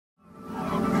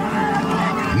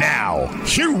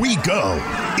Here we go.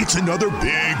 It's another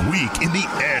big week in the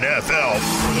NFL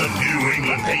for the New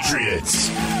England Patriots.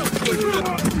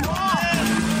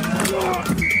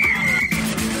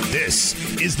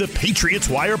 This is the Patriots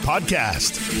Wire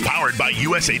Podcast, powered by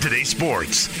USA Today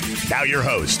Sports. Now your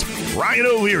host, Ryan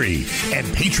O'Leary, and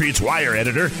Patriots Wire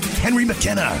editor, Henry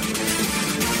McKenna.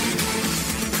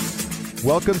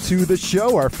 Welcome to the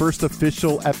show, our first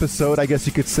official episode, I guess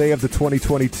you could say, of the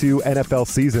 2022 NFL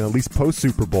season, at least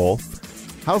post-Super Bowl.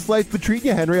 How's life been treating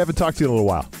you, Henry? I haven't talked to you in a little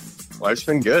while. Life's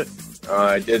been good.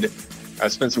 I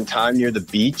spent some time near the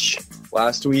beach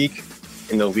last week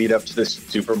in the lead up to this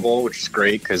Super Bowl, which is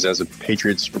great because as a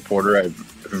Patriots reporter,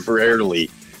 I've rarely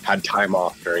had time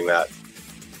off during that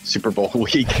Super Bowl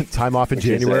week. Time off in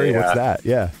January? What's that?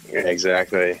 Yeah,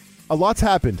 exactly. A lot's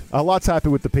happened.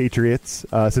 With the Patriots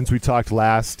since we talked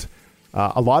last.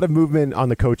 A lot of movement on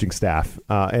the coaching staff.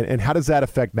 And how does that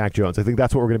affect Mac Jones? I think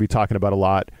that's what we're going to be talking about a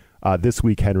lot this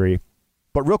week, Henry.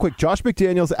 But real quick, Josh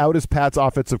McDaniels out as Pat's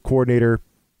offensive coordinator,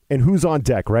 and who's on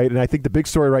deck, right? And I think the big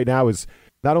story right now is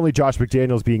not only Josh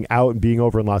McDaniels being out and being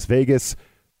over in Las Vegas,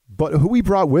 but who he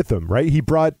brought with him, right? He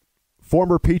brought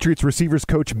former Patriots receivers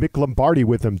coach Mick Lombardi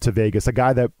with him to Vegas, a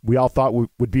guy that we all thought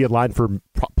would be in line for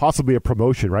possibly a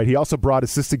promotion, right? He also brought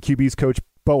assistant QBs coach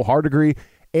Bo Hardigree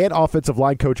and offensive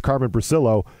line coach Carmen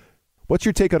Brasillo. What's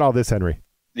your take on all this, Henry?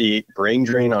 The brain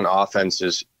drain on offense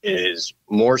is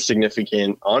more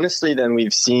significant, honestly, than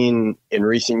we've seen in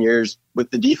recent years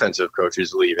with the defensive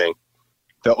coaches leaving.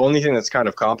 The only thing that's kind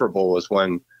of comparable was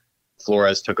when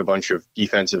Flores took a bunch of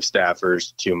defensive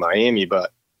staffers to Miami,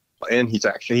 and he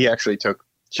actually took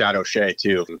Chad O'Shea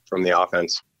too from the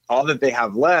offense. All that they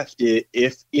have left,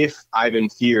 if Ivan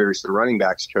Fears, the running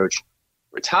backs coach,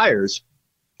 retires,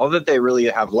 all that they really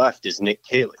have left is Nick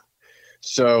Caley.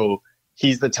 So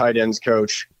he's the tight ends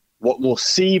coach. What we'll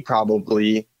see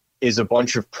probably is a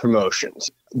bunch of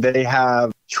promotions. They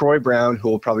have Troy Brown, who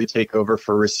will probably take over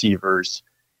for receivers.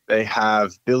 They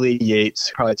have Billy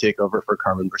Yates probably take over for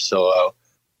Carmen Brasillo.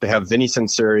 They have Vinny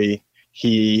Censuri.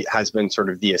 He has been sort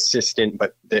of the assistant,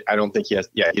 but I don't think he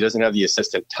doesn't have the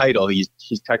assistant title. He's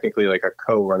technically like a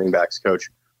co-running backs coach.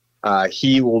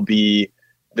 He will be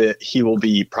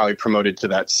probably promoted to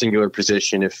that singular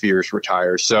position if Fears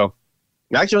retires. So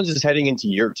Mac Jones is heading into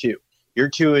year two. Year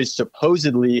two is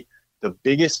supposedly the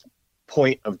biggest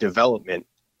point of development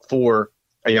for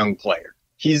a young player.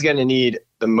 He's going to need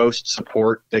the most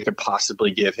support they could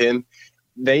possibly give him.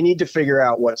 They need to figure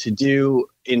out what to do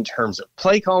in terms of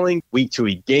play calling,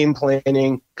 week-to-week game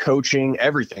planning, coaching,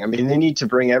 everything. I mean, they need to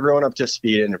bring everyone up to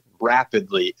speed and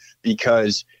rapidly,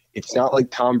 because it's not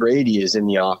like Tom Brady is in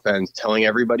the offense telling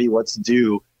everybody what to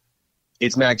do.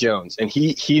 It's Mac Jones, and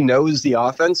he knows the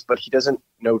offense, but he doesn't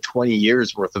know 20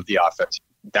 years worth of the offense.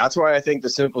 That's why I think the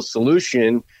simple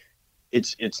solution,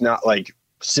 it's not like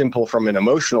simple from an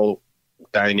emotional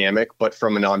dynamic, but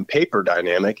from an on-paper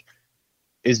dynamic,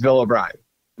 is Bill O'Brien.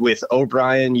 With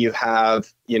O'Brien, you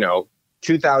have,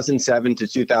 2007 to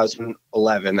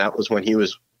 2011. That was when he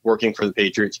was working for the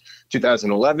Patriots.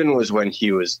 2011 was when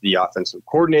he was the offensive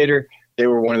coordinator. They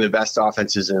were one of the best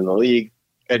offenses in the league,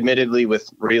 admittedly with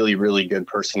really, really good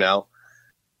personnel.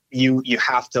 You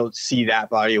have to see that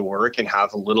body of work and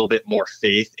have a little bit more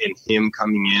faith in him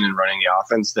coming in and running the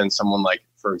offense than someone like,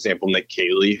 for example, Nick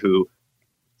Caley, who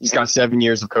he's got 7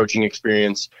 years of coaching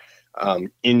experience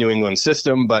in New England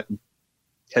system, but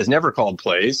has never called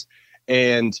plays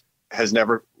and has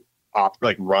never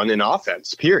run an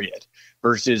offense, period,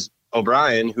 versus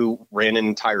O'Brien, who ran an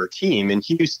entire team in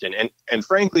Houston. And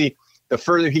frankly, the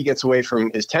further he gets away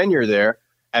from his tenure there,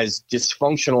 as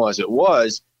dysfunctional as it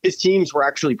was, his teams were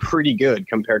actually pretty good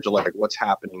compared to what's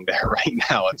happening there right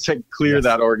now. It's clear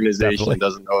that organization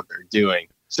doesn't know what they're doing.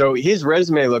 So his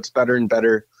resume looks better and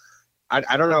better.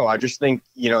 I don't know. I just think,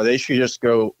 they should just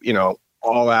go,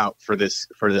 all out for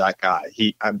that guy.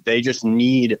 They just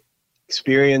need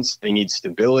experience. They need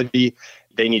stability.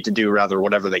 They need to do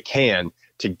whatever they can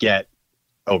to get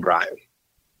O'Brien.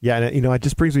 Yeah. And, it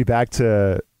just brings me back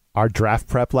to our draft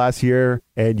prep last year.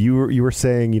 And you were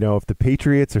saying, if the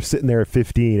Patriots are sitting there at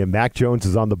 15 and Mac Jones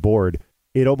is on the board,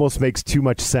 it almost makes too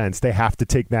much sense. They have to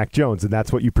take Mac Jones. And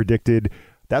that's what you predicted.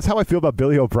 That's how I feel about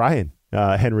Billy O'Brien,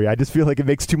 Henry. I just feel like it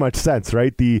makes too much sense,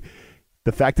 right?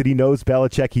 The fact that he knows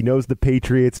Belichick, he knows the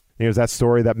Patriots. There's that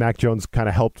story that Mac Jones kind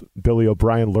of helped Billy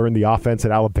O'Brien learn the offense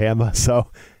at Alabama.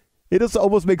 So it just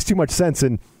almost makes too much sense.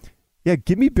 And yeah,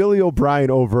 give me Billy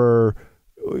O'Brien over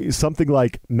something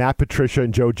like Matt Patricia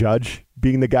and Joe Judge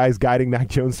being the guys guiding Mac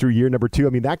Jones through year number 2.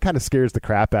 I mean, that kind of scares the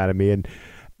crap out of me. And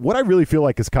what I really feel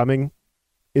like is coming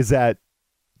is that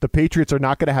the Patriots are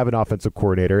not going to have an offensive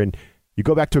coordinator. And you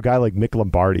go back to a guy like Mick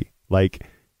Lombardi.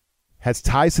 has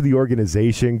ties to the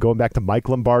organization, going back to Mike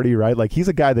Lombardi, right? Like, he's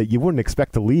a guy that you wouldn't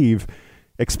expect to leave.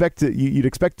 You'd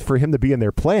expect for him to be in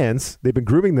their plans. They've been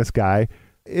grooming this guy.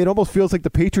 It almost feels like the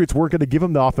Patriots weren't going to give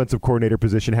him the offensive coordinator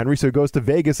position, Henry, so he goes to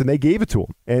Vegas, and they gave it to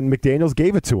him. And McDaniels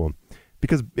gave it to him.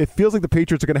 Because it feels like the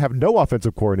Patriots are going to have no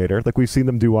offensive coordinator, like we've seen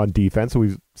them do on defense,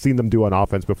 we've seen them do on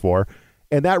offense before.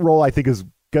 And that role, I think, is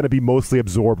going to be mostly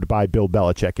absorbed by Bill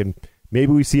Belichick. And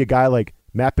maybe we see a guy like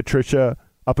Matt Patricia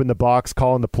up in the box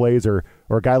calling the plays, or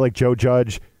a guy like Joe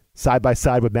Judge side by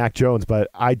side with Mac Jones. But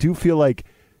I do feel like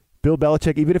Bill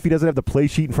Belichick, even if he doesn't have the play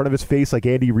sheet in front of his face like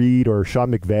Andy Reid or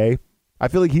Sean McVay, I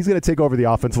feel like he's going to take over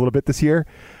the offense a little bit this year.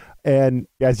 And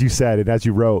as you said, and as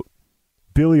you wrote,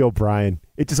 Billy O'Brien,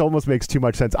 it just almost makes too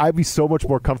much sense. I'd be so much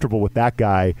more comfortable with that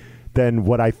guy than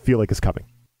what I feel like is coming.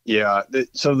 Yeah.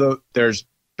 There's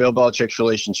Bill Belichick's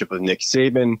relationship with Nick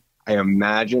Saban. I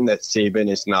imagine that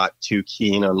Saban is not too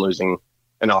keen on losing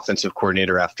an offensive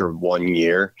coordinator after 1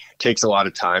 year. It takes a lot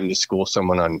of time to school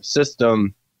someone on the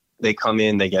system. They come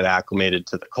in, they get acclimated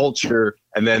to the culture,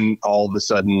 and then all of a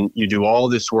sudden you do all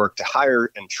this work to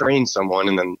hire and train someone.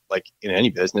 And then, like in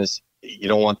any business, you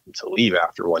don't want them to leave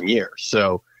after 1 year.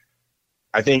 So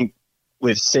I think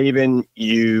with Saban,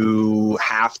 you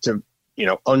have to,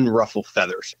 unruffle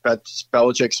feathers. That's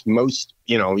Belichick's most,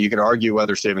 you can argue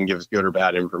whether Saban gives good or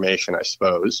bad information, I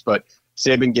suppose, but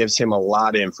Saban gives him a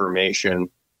lot of information,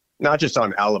 not just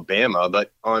on Alabama,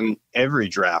 but on every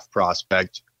draft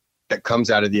prospect that comes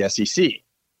out of the SEC.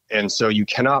 And so you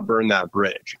cannot burn that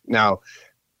bridge. Now,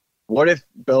 what if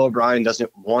Bill O'Brien doesn't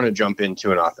want to jump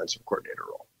into an offensive coordinator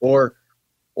role?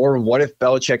 Or what if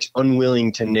Belichick's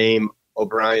unwilling to name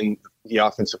O'Brien the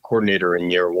offensive coordinator in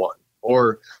year one?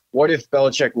 Or what if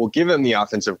Belichick will give him the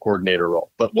offensive coordinator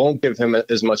role, but won't give him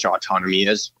as much autonomy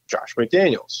as Josh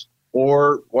McDaniels?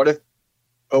 Or what if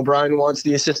O'Brien wants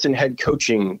the assistant head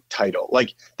coaching title?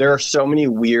 Like, there are so many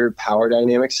weird power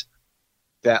dynamics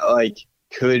that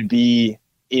could be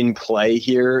in play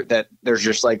here, that there's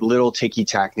just little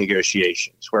ticky-tack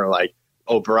negotiations where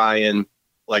O'Brien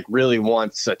really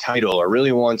wants a title or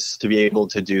really wants to be able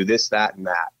to do this, that, and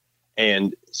that.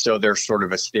 And so there's sort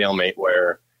of a stalemate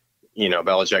where,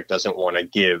 Belichick doesn't want to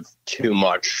give too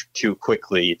much too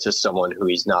quickly to someone who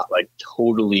he's not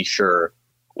totally sure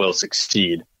will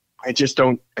succeed. I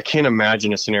can't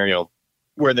imagine a scenario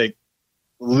where they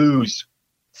lose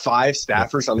 5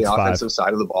 staffers on the offensive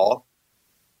side of the ball.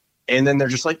 And then they're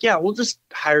just we'll just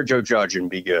hire Joe Judge and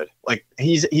be good.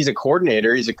 He's a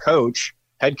coordinator. He's a coach,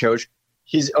 head coach.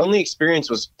 His only experience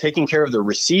was taking care of the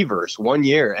receivers 1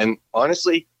 year. And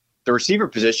honestly, the receiver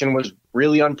position was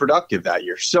really unproductive that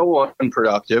year. So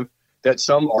unproductive that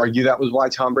some argue that was why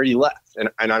Tom Brady left. And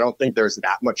I don't think there's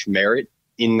that much merit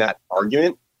in that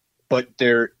argument, but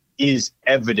there is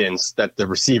evidence that the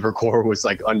receiver core was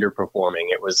underperforming.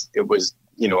 It was,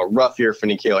 a rough year for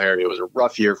N'Keal Harry. It was a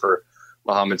rough year for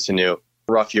Mohamed Sanu,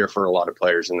 rough year for a lot of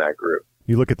players in that group.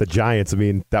 You look at the Giants,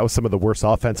 that was some of the worst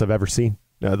offense I've ever seen.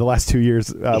 The last 2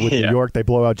 years with New York, they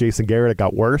blow out Jason Garrett. It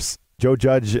got worse. Joe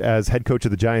Judge, as head coach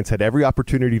of the Giants, had every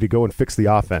opportunity to go and fix the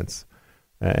offense.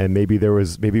 And maybe it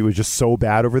was just so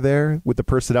bad over there with the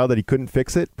personnel that he couldn't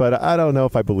fix it. But I don't know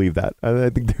if I believe that.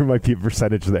 I think there might be a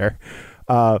percentage there.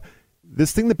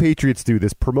 This thing the Patriots do,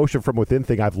 this promotion from within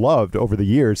thing, I've loved over the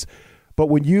years. But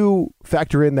when you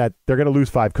factor in that they're going to lose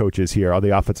 5 coaches here on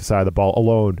the offensive side of the ball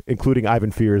alone, including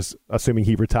Ivan Fears, assuming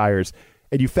he retires,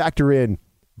 and you factor in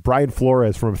Brian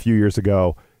Flores from a few years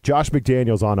ago, Josh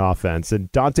McDaniels on offense,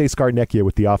 and Dante Scarnecchia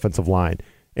with the offensive line.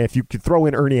 And if you could throw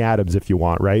in Ernie Adams if you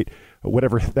want, right?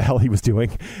 Whatever the hell he was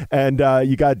doing. And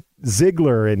you got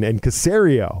Ziegler and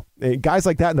Caserio, and guys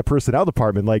like that in the personnel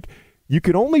department. You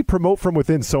can only promote from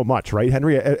within so much, right,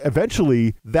 Henry?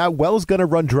 Eventually, that well's going to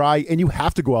run dry, and you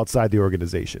have to go outside the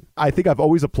organization. I think I've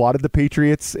always applauded the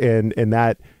Patriots and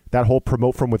that whole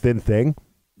promote from within thing.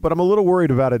 But I'm a little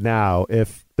worried about it now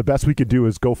if the best we could do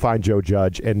is go find Joe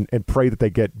Judge and pray that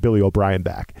they get Billy O'Brien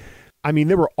back.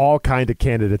 There were all kind of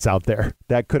candidates out there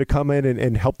that could have come in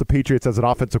and helped the Patriots as an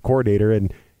offensive coordinator.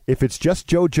 And if it's just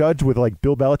Joe Judge with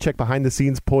Bill Belichick behind the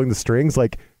scenes pulling the strings,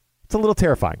 it's a little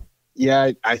terrifying.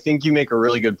 Yeah, I think you make a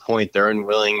really good point. Their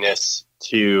unwillingness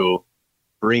to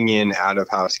bring in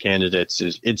out-of-house candidates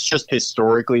it's just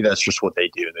historically, that's just what they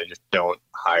do. They just don't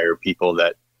hire people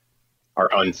that are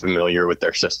unfamiliar with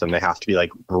their system. They have to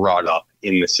be brought up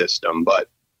in the system. But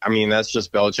that's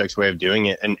just Belichick's way of doing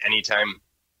it. And anytime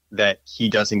that he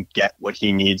doesn't get what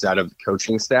he needs out of the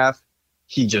coaching staff,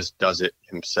 he just does it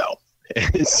himself.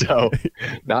 So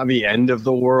not the end of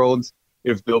the world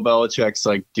if Bill Belichick's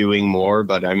doing more,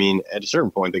 but at a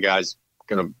certain point, the guy's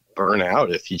going to burn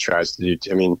out if he tries to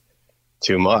do,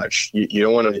 too much. You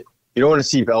don't want to you don't want to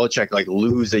see Belichick like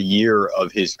lose a year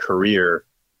of his career.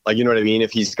 Like, you know what I mean?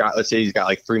 If he's got, let's say he's got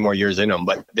like 3 more years in him,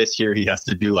 but this year he has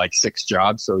to do like 6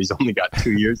 jobs. So he's only got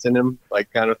 2 years in him,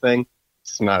 like kind of thing.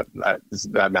 It's not,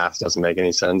 that math doesn't make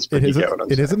any sense. But you get what I'm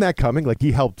saying. Isn't that coming? Like,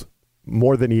 he helped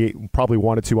more than he probably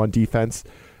wanted to on defense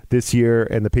this year.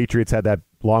 And the Patriots had that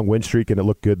long win streak and it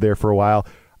looked good there for a while.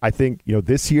 I think,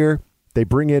 this year they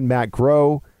bring in Matt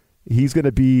Groh. He's going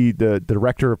to be the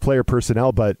director of player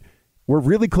personnel, but we're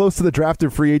really close to the draft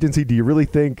and free agency. Do you really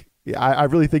think, I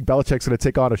really think Belichick's going to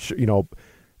take on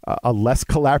a less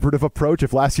collaborative approach?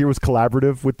 If last year was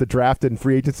collaborative with the draft and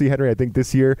free agency, Henry, I think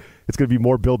this year it's going to be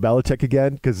more Bill Belichick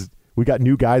again, because we got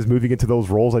new guys moving into those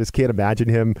roles. I just can't imagine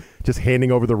him just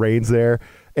handing over the reins there.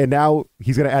 And now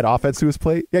he's going to add offense to his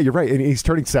plate. Yeah, you're right. And he's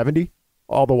turning 70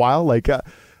 all the while. Like, I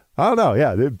don't know.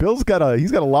 Yeah, Bill's got a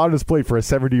lot on his plate for a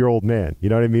 70-year-old man. You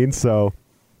know what I mean? So,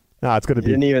 it's going to be.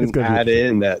 Didn't even add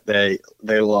in that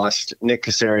they lost Nick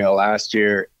Caserio last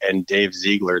year and Dave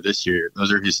Ziegler this year.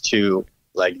 Those are his 2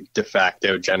 like de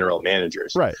facto general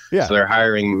managers. Right. Yeah. So they're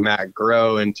hiring Matt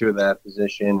Groh into that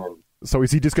position. And so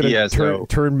is he just going to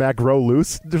turn Matt Groh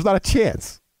loose? There's not a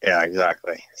chance. Yeah,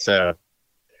 exactly. So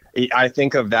I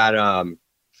think of that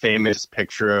famous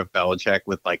picture of Belichick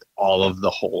with like all of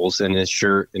the holes in his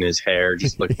shirt and his hair,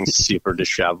 just looking super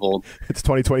disheveled. It's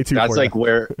 2022. That's like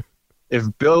where, if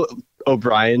Bill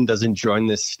O'Brien doesn't join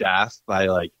this staff by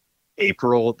like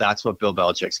April, that's what Bill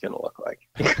Belichick's going to look like.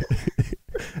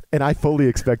 And I fully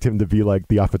expect him to be like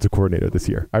the offensive coordinator this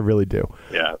year. I really do.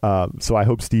 Yeah. So I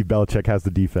hope Steve Belichick has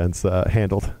the defense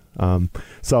handled.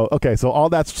 So all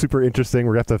that's super interesting.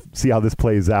 We're going to have to see how this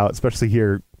plays out, especially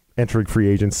here entering free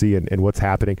agency and what's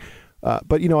happening.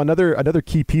 But another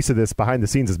key piece of this behind the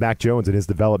scenes is Mac Jones and his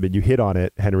development. You hit on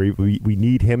it, Henry. We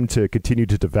need him to continue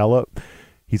to develop.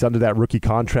 He's under that rookie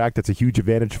contract. That's a huge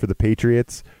advantage for the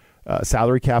Patriots,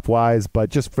 salary cap wise, but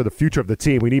just for the future of the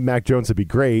team, we need Mac Jones to be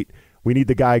great. We need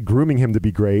the guy grooming him to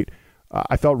be great.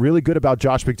 I felt really good about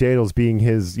Josh McDaniels being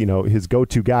his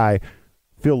go-to guy.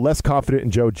 Feel less confident in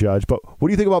Joe Judge. But what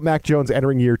do you think about Mac Jones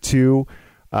entering year 2?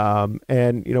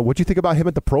 And what do you think about him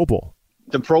at the Pro Bowl?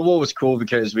 The Pro Bowl was cool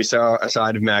because we saw a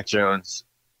side of Mac Jones.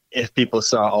 If people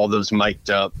saw all those mic'd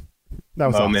up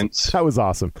moments. Awesome. That was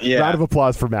awesome. Yeah. Round of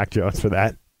applause for Mac Jones for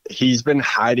that. He's been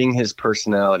hiding his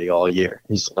personality all year.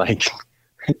 He's like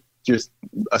just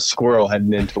a squirrel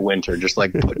heading into winter, just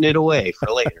like putting it away for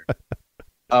later.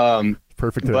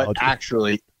 Perfect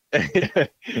analogy.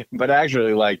 But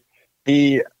actually, like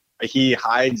he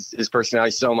hides his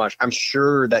personality so much. I'm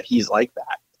sure that he's like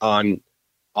that on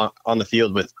the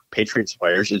field with Patriots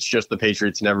players. It's just the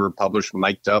Patriots never publish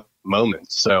mic'd up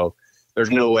moments, so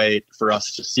there's no way for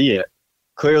us to see it.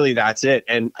 Clearly, that's it.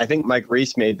 And I think Mike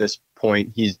Reese made this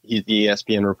point. He's the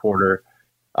ESPN reporter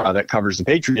that covers the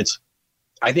Patriots.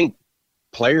 I think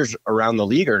players around the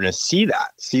league are going to see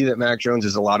that Mac Jones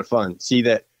is a lot of fun, see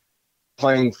that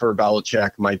playing for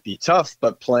Belichick might be tough,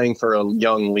 but playing for a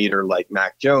young leader like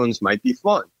Mac Jones might be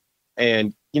fun.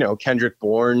 And, Kendrick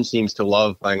Bourne seems to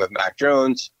love playing with Mac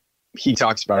Jones. He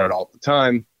talks about it all the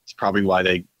time. It's probably why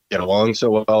they get along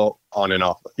so well on and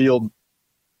off the field.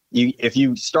 If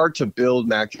you start to build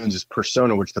Mac Jones's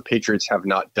persona, which the Patriots have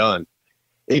not done,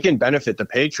 it can benefit the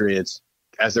Patriots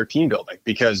as their team building,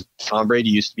 because Tom Brady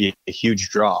used to be a huge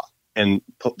draw and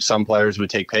some players would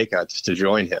take pay cuts to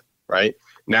join him, right?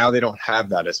 Now they don't have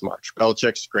that as much.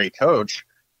 Belichick's a great coach.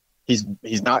 He's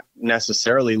not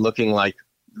necessarily looking like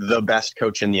the best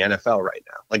coach in the NFL right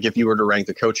now. Like, if you were to rank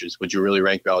the coaches, would you really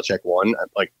rank Belichick 1?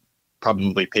 Like,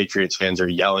 probably Patriots fans are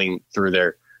yelling through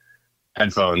their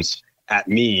headphones at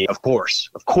me. Of course.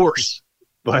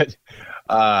 But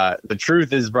the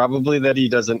truth is probably that he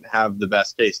doesn't have the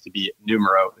best case to be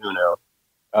numero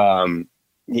uno.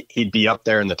 He'd be up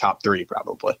there in the top 3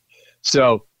 probably.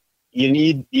 So you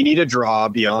need a draw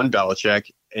beyond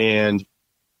Belichick, and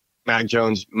Mac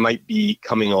Jones might be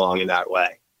coming along in that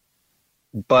way.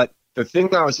 But the thing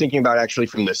that I was thinking about actually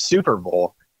from the Super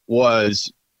Bowl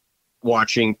was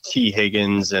watching T.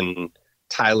 Higgins and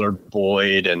Tyler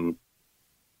Boyd and,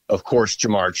 of course,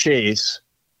 Jamar Chase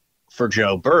for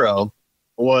Joe Burrow.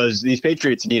 Was these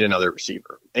Patriots need another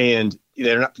receiver, and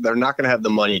they're not going to have the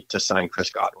money to sign Chris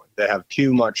Godwin. They have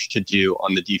too much to do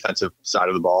on the defensive side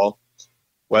of the ball,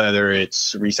 whether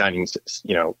it's re-signing,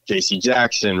 J.C.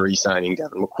 Jackson, re-signing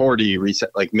Devin McCourty,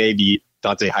 like maybe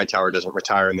Dante Hightower doesn't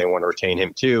retire and they want to retain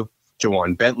him too.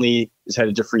 Jawan Bentley is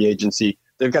headed to free agency.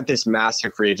 They've got this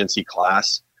massive free agency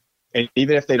class, and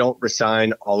even if they don't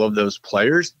resign all of those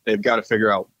players, they've got to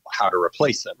figure out how to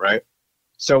replace them, right?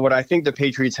 So what I think the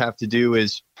Patriots have to do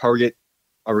is target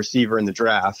a receiver in the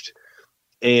draft.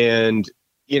 And,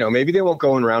 maybe they won't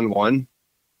go in round 1,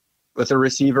 with a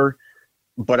receiver.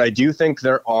 But I do think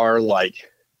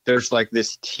there's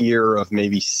this tier of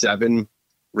maybe 7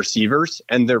 receivers,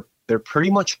 and they're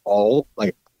pretty much all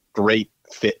like great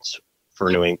fits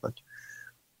for New England.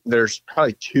 There's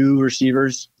probably 3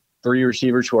 receivers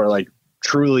who are like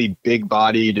truly big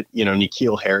bodied,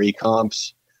 N'Keal Harry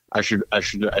comps. I should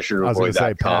avoid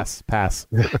that comp. Pass.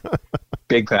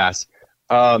 Big pass.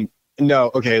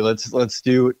 No, okay, let's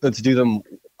do them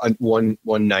one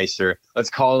nicer. Let's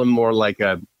call them more like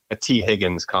a T.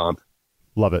 Higgins comp.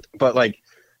 Love it. But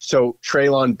so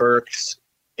Treylon Burks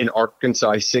in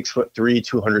Arkansas, he's 6'3",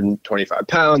 225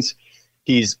 pounds.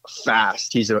 He's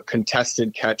fast. He's a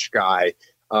contested catch guy.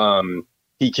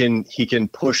 He can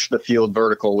push the field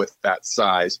vertical with that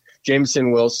size.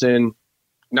 Jameson Wilson,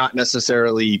 not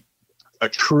necessarily a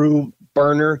true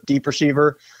burner deep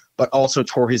receiver, but also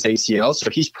tore his ACL. So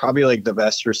he's probably like the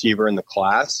best receiver in the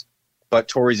class, but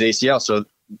tore his ACL. So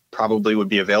probably would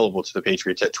be available to the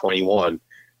Patriots at 21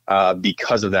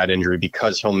 because of that injury,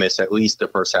 because he'll miss at least the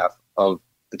first half of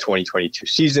the 2022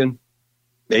 season,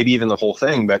 maybe even the whole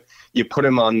thing. But you put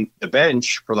him on the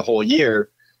bench for the whole year,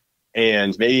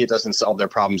 and maybe it doesn't solve their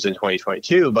problems in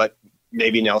 2022, but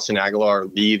maybe Nelson Aguilar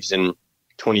leaves in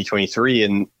 2023,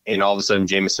 and all of a sudden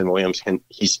Jameson Williams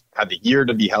he's had the year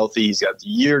to be healthy, he's got the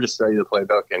year to study the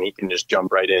playbook, and he can just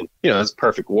jump right in. That's a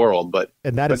perfect world.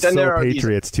 And that is so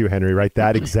Patriots too, Henry, right?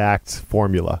 That exact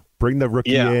formula. Bring the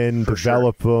rookie in,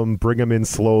 develop him, bring him in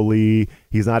slowly.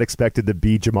 He's not expected to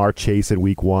be Jamar Chase in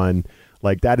week 1.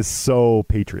 Like, that is so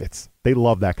Patriots. They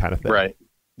love that kind of thing. Right.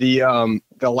 The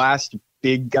last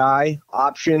big guy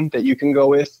option that you can go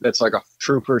with that's like a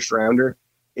true first rounder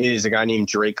is a guy named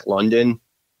Drake London,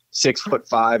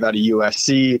 6'5" out of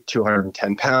USC,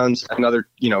 210 pounds, another,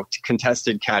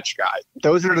 contested catch guy.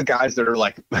 Those are the guys that are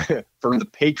like, for the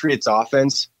Patriots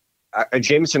offense,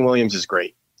 Jameson Williams is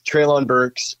great. Treylon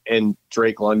Burks and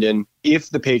Drake London,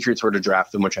 if the Patriots were to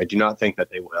draft them, which I do not think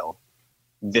that they will,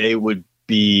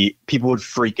 people would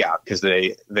freak out because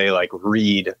they like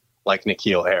read like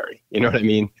N'Keal Harry. You know what I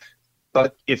mean?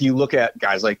 But if you look at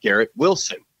guys like Garrett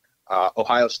Wilson,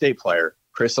 Ohio State player,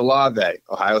 Chris Olave,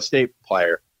 Ohio State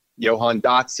player, Jahan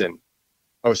Dotson,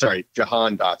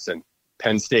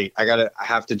 Penn State. I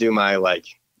have to do my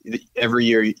every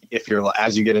year.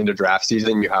 As you get into draft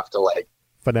season, you have to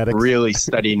phonetics, really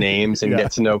study names and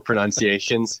get to know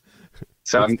pronunciations.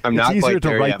 So I'm not easier quite to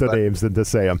there write yet, the names than to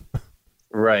say them.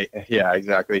 Right. Yeah,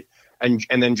 exactly. And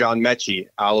then John Mechie,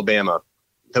 Alabama.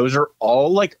 Those are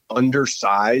all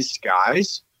undersized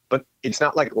guys, but it's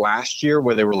not like last year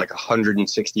where they were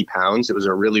 160 pounds. It was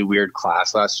a really weird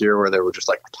class last year where there were just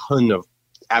a ton of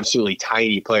absolutely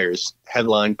tiny players,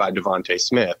 headlined by Devontae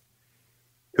Smith,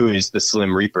 who is the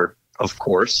Slim Reaper, of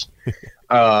course.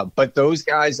 But those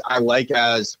guys I like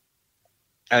as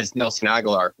Nelson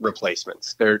Aguilar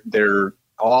replacements. They're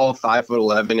all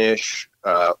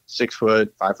 5'11" 6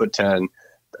 foot, 5'10".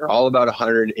 They're all about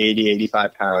 180,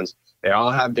 85 pounds. They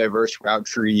all have diverse route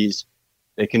trees.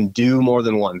 They can do more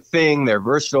than one thing. They're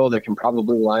versatile. They can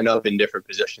probably line up in different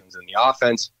positions in the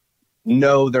offense.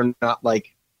 No, they're not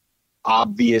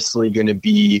obviously going to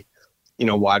be,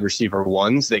 wide receiver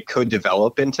ones. They could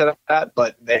develop into that,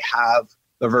 but they have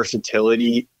the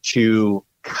versatility to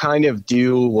kind of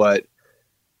do what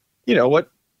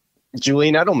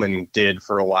Julian Edelman did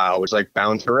for a while, was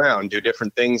bounce around, do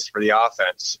different things for the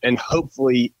offense, and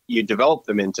hopefully you develop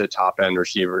them into top end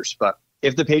receivers. But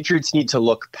if the Patriots need to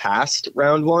look past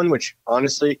round 1, which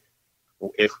honestly,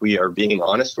 if we are being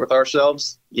honest with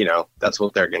ourselves, that's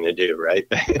what they're going to do, right?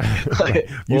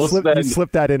 You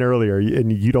slipped that in earlier,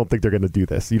 and you don't think they're going to do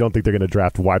this. You don't think they're going to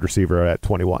draft wide receiver at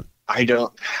 21. I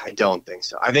don't think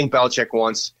so. I think Belichick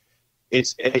wants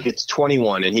it's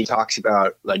 21, and he talks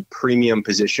about premium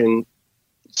position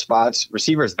spots,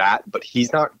 receivers but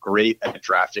he's not great at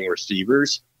drafting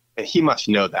receivers, and he must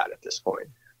know that at this point.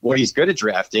 What he's good at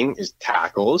drafting is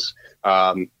tackles.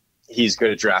 He's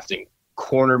good at drafting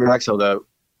cornerbacks, although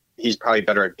he's probably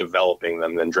better at developing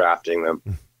them than drafting them.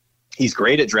 He's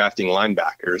great at drafting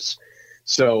linebackers.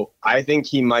 So I think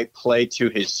he might play to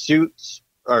his suits,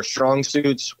 or strong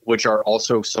suits, which are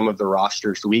also some of the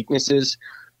roster's weaknesses.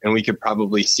 And we could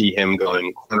probably see him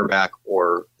going cornerback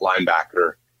or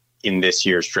linebacker in this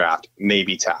year's draft,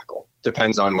 maybe tackle.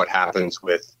 Depends on what happens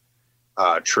with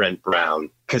Trent Brown,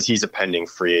 because he's a pending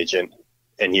free agent,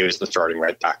 and he was the starting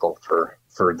right tackle for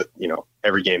the,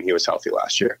 every game he was healthy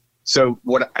last year. So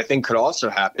what I think could also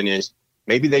happen is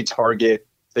maybe they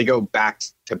go back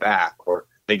to back, or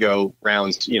they go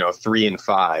rounds 3 and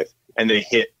 5, and they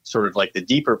hit sort of the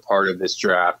deeper part of this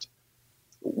draft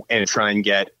and try and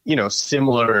get,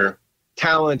 similar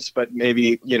talents, but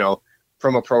maybe,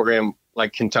 from a program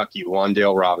like Kentucky,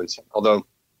 Wan'Dale Robinson. Although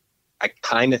I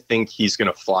kind of think he's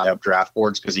going to fly up draft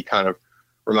boards because he kind of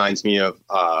reminds me of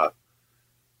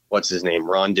what's his name,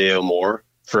 Rondale Moore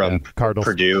from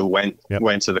Purdue. Went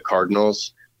to the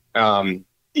Cardinals.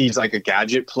 He's like a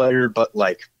gadget player, but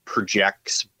like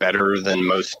projects better than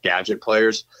most gadget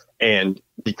players. And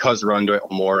because Rondale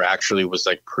Moore actually was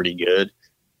like pretty good,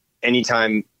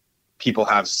 anytime people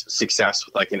have success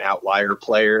with like an outlier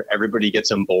player, everybody gets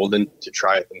emboldened to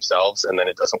try it themselves, and then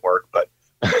it doesn't work. But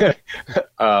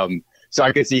so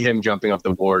I could see him jumping off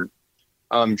the board.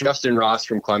 Justin Ross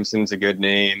from Clemson's a good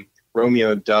name.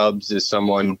 Romeo Doubs is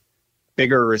someone,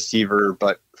 bigger receiver,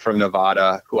 but from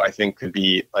Nevada, who I think could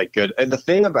be like good. And the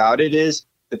thing about it is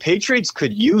the Patriots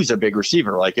could use a big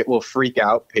receiver. Like, it will freak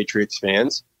out Patriots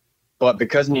fans. But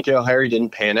because N'Keal Harry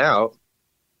didn't pan out,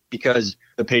 because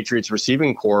the Patriots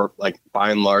receiving core, like by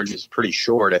and large, is pretty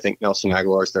short. I think Nelson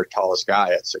Aguilar is their tallest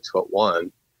guy at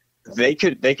 6'1". They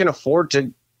can afford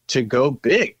to go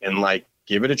big and like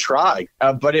give it a try.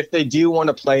 But if they do want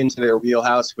to play into their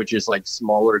wheelhouse, which is like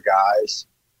smaller guys,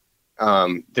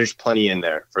 there's plenty in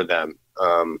there for them.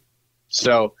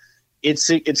 So it's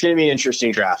going to be an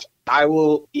interesting draft. I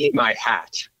will eat my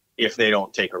hat if they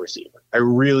don't take a receiver. I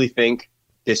really think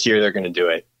this year they're going to do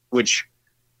it, which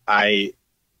I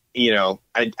am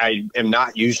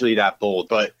not usually that bold,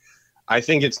 but I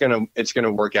think it's going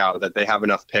to work out that they have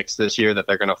enough picks this year that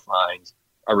they're going to find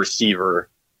a receiver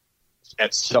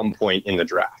at some point in the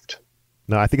draft.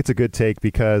 No, I think it's a good take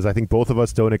because I think both of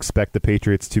us don't expect the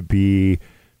Patriots to be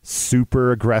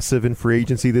super aggressive in free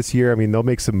agency this year. I mean, they'll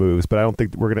make some moves, but I don't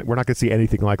think we're not going to see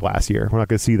anything like last year. We're not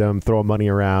going to see them throw money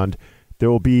around.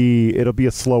 It'll be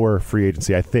a slower free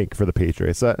agency, I think, for the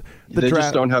Patriots. They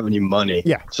just don't have any money.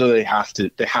 Yeah. So they have to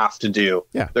do.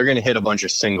 Yeah. They're going to hit a bunch of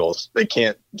singles. They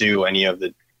can't do any of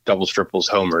the doubles, triples,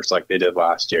 homers like they did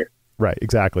last year. Right.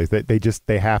 Exactly.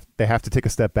 They have to take a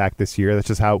step back this year. That's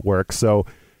just how it works. So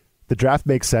the draft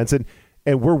makes sense, and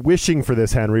we're wishing for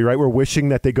this, Henry. Right. We're wishing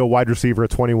that they go wide receiver at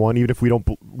 21, even if we don't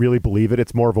really believe it.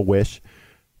 It's more of a wish.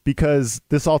 Because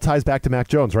this all ties back to Mac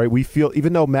Jones, right? We feel,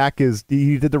 even though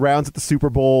he did the rounds at the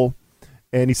Super Bowl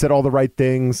and he said all the right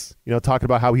things, talking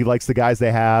about how he likes the guys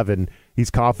they have and he's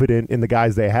confident in the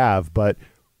guys they have. But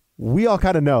we all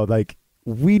kind of know, like,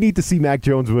 we need to see Mac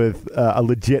Jones with a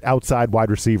legit outside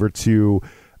wide receiver to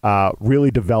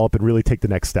really develop and really take the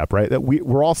next step, right? That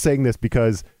we're all saying this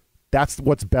because that's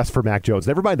what's best for Mac Jones.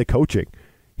 Never mind the coaching.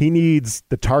 He needs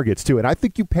the targets too. And I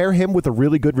think you pair him with a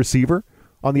really good receiver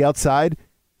on the outside,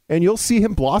 and you'll see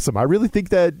him blossom. I really think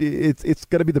that it's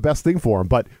going to be the best thing for him.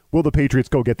 But will the Patriots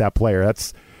go get that player?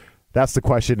 That's the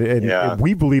question. And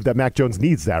we believe that Mac Jones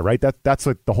needs that, right? That's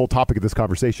like the whole topic of this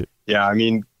conversation. Yeah, I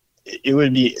mean, it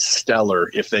would be stellar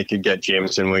if they could get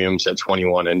Jameson Williams at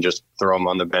 21 and just throw him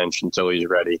on the bench until he's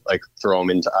ready. Like, throw him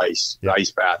into the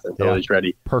ice bath until he's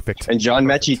ready. Perfect. And John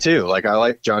Mechie, too. Like, I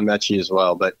like John Mechie as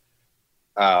well. But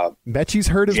Mechie's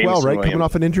hurt as well, right? Williams, coming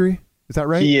off an injury. Is that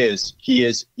right? He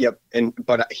is. Yep.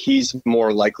 But he's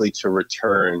more likely to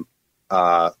return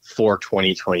for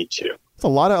 2022. It's a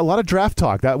lot of draft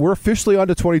talk. That we're officially on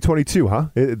to 2022, huh?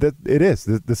 It is.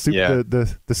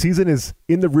 The season is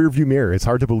in the rearview mirror. It's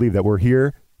hard to believe that we're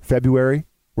here, February.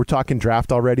 We're talking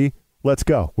draft already. Let's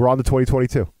go. We're on to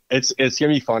 2022. It's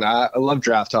gonna be fun. I love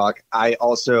draft talk. I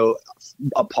also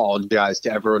apologize to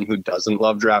everyone who doesn't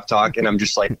love draft talk, and I'm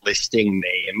just like listing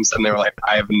names, and they're like,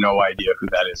 I have no idea who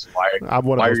that is. Why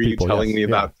are you telling me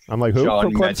about? I'm like, who?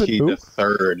 John Mechie the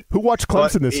third? Who watched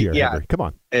Clemson this year? Yeah, Henry? Come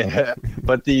on.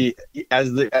 But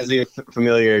as the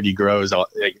familiarity grows,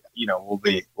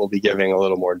 we'll be giving a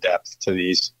little more depth to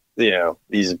these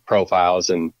profiles,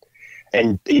 and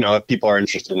if people are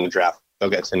interested in the draft, they'll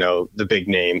get to know the big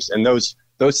names, and those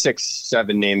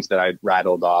 6-7 names that I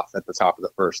rattled off at the top of the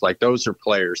first, like, those are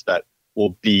players that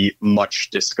will be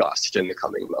much discussed in the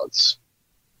coming months.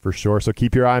 For sure. So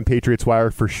keep your eye on Patriots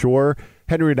Wire for sure.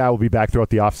 Henry and I will be back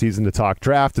throughout the offseason to talk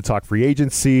draft, to talk free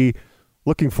agency.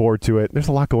 Looking forward to it. There's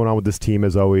a lot going on with this team,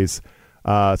 as always.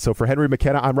 So for Henry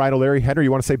McKenna, I'm Ryan O'Leary. Henry,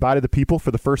 you want to say bye to the people for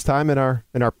the first time in our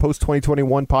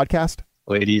post-2021 podcast?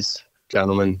 Ladies,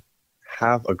 gentlemen,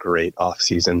 have a great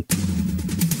offseason.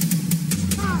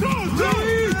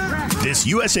 This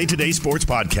USA Today Sports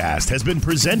Podcast has been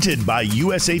presented by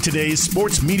USA Today's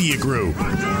Sports Media Group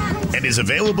and is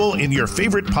available in your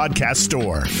favorite podcast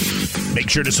store. Make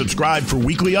sure to subscribe for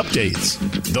weekly updates,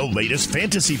 the latest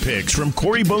fantasy picks from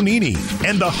Corey Bonini,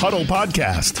 and the Huddle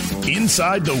Podcast,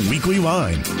 Inside the Weekly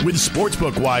Line, with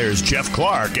Sportsbook Wire's Jeff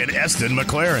Clark and Eston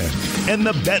McLaren, and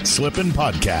the Bet Slippin'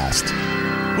 Podcast.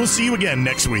 We'll see you again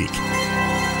next week.